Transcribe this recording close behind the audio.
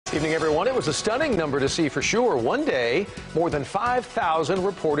Evening, everyone. It was a stunning number to see for sure. One day, more than 5,000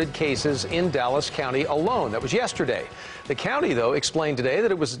 reported cases in Dallas County alone. That was yesterday. The county, though, explained today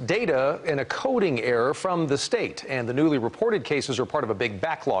that it was data and a coding error from the state, and the newly reported cases are part of a big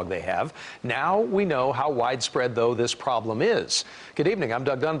backlog they have. Now we know how widespread, though, this problem is. Good evening. I'm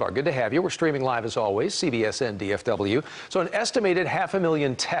Doug Dunbar. Good to have you. We're streaming live as always, CBSN DFW. So an estimated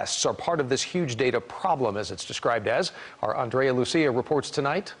 500,000 tests are part of this huge data problem, as it's described as. Our Andrea Lucia reports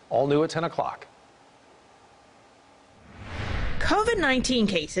tonight. All new at 10 o'clock. COVID-19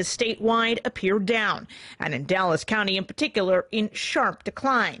 cases statewide appear down, and in Dallas County in particular, in sharp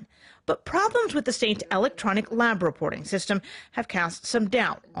decline. But problems with the state's electronic lab reporting system have cast some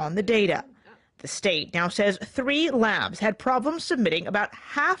doubt on the data. The state now says 3 labs had problems submitting about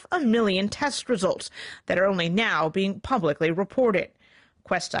 500,000 test results that are only now being publicly reported.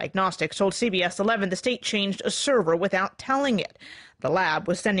 Quest Diagnostics told CBS 11 the state changed a server without telling it. The lab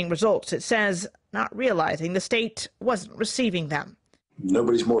was sending results, it says, not realizing the state wasn't receiving them.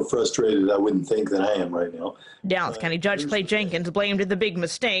 Nobody's more frustrated, I wouldn't think, than I am right now. Dallas County Judge Clay Jenkins blamed the big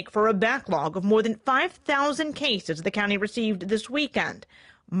mistake for a backlog of more than 5,000 cases the county received this weekend.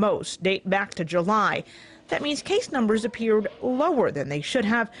 Most date back to July. That means case numbers appeared lower than they should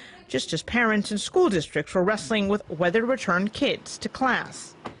have, just as parents and school districts were wrestling with whether to return kids to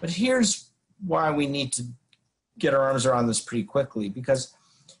class. But here's why we need to get our arms around this pretty quickly, because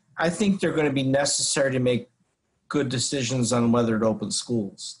I think they're going to be necessary to make good decisions on whether to open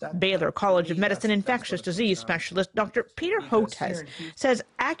schools. Baylor College of Medicine infectious disease specialist Dr. Peter Hotez says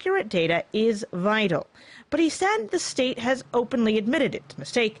accurate data is vital, but he said the state has openly admitted its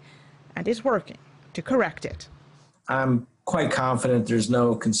mistake and is working to correct it. I'm quite confident there's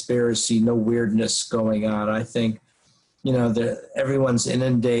no conspiracy, no weirdness going on. I think, everyone's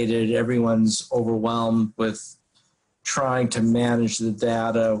inundated, everyone's overwhelmed with trying to manage the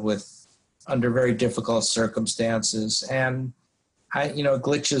data under very difficult circumstances, and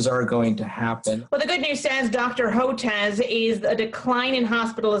glitches are going to happen. Well, the good news, says Dr. Hotez, is a decline in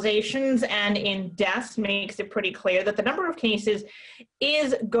hospitalizations and in deaths makes it pretty clear that the number of cases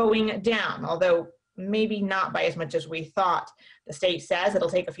is going down, although maybe not by as much as we thought. The state says it'll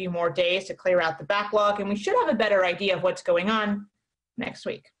take a few more days to clear out the backlog, and we should have a better idea of what's going on next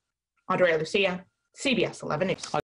week. Andrea Lucia, CBS 11 News.